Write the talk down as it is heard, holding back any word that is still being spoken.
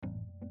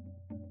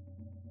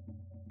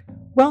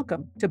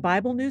Welcome to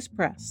Bible News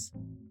Press.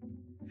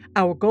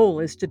 Our goal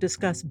is to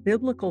discuss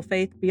biblical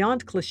faith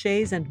beyond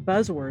cliches and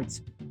buzzwords,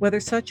 whether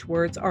such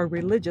words are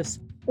religious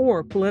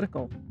or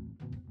political.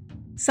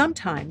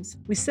 Sometimes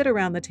we sit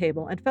around the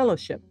table and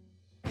fellowship.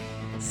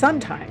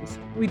 Sometimes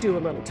we do a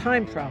little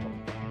time travel.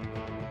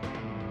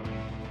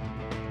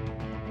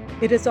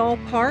 It is all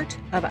part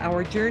of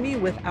our journey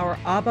with our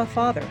Abba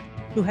Father,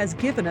 who has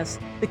given us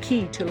the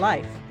key to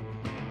life.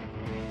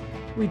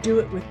 We do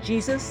it with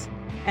Jesus,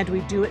 and we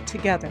do it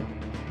together.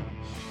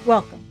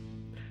 Welcome.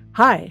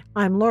 Hi,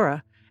 I'm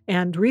Laura,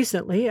 and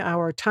recently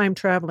our time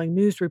traveling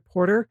news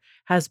reporter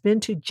has been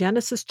to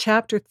Genesis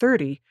chapter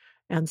 30,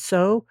 and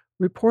so,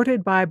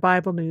 reported by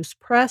Bible News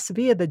Press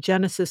via the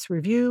Genesis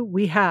Review,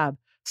 we have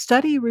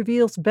Study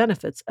Reveals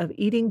Benefits of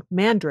Eating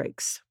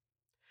Mandrakes.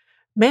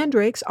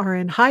 Mandrakes are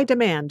in high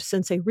demand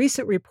since a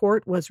recent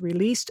report was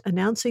released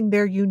announcing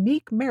their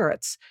unique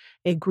merits.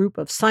 A group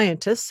of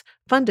scientists,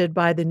 funded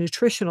by the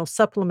nutritional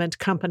supplement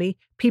company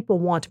People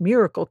Want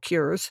Miracle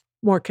Cures,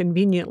 more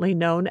conveniently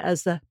known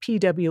as the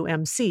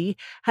PWMC,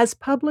 has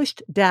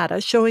published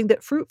data showing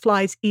that fruit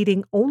flies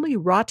eating only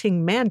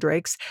rotting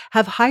mandrakes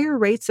have higher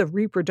rates of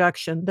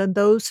reproduction than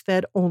those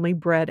fed only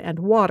bread and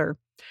water.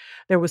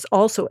 There was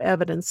also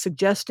evidence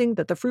suggesting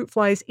that the fruit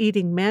flies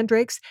eating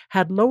mandrakes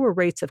had lower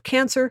rates of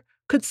cancer,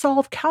 could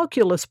solve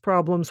calculus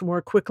problems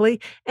more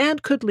quickly,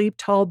 and could leap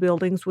tall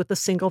buildings with a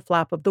single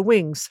flap of the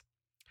wings.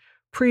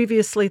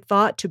 Previously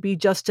thought to be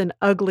just an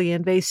ugly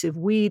invasive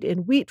weed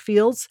in wheat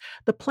fields,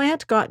 the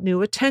plant got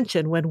new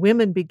attention when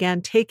women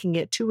began taking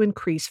it to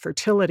increase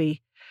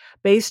fertility.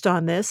 Based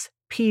on this,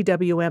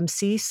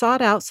 PWMC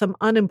sought out some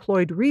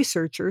unemployed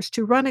researchers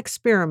to run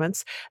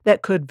experiments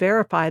that could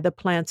verify the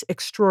plant's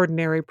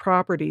extraordinary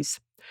properties.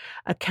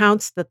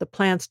 Accounts that the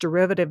plant's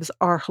derivatives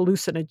are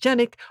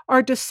hallucinogenic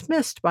are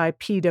dismissed by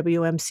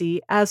PWMC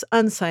as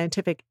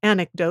unscientific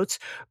anecdotes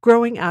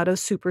growing out of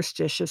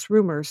superstitious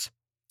rumors.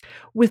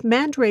 With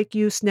mandrake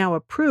use now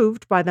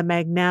approved by the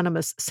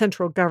magnanimous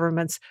central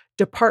government's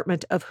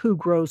Department of Who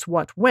Grows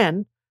What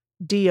When,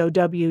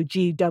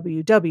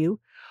 DOWGWW,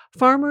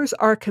 farmers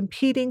are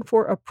competing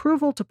for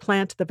approval to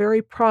plant the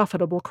very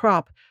profitable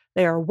crop.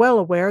 They are well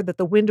aware that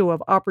the window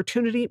of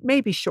opportunity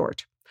may be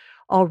short.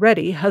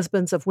 Already,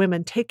 husbands of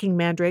women taking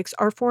mandrakes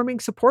are forming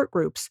support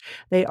groups.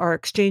 They are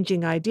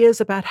exchanging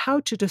ideas about how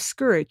to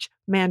discourage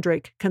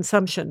mandrake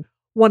consumption.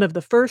 One of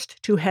the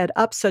first to head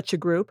up such a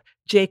group,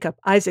 Jacob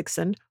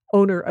Isaacson,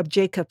 owner of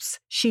Jacob's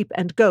Sheep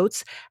and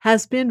Goats,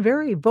 has been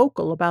very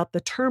vocal about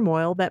the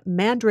turmoil that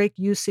mandrake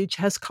usage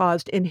has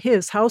caused in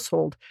his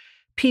household.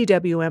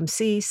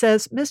 PWMC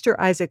says Mr.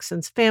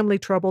 Isaacson's family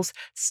troubles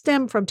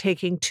stem from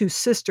taking two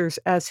sisters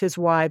as his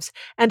wives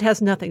and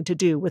has nothing to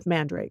do with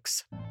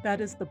mandrakes.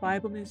 That is the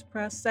Bible News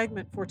Press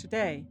segment for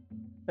today,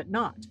 but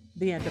not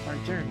the end of our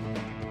journey.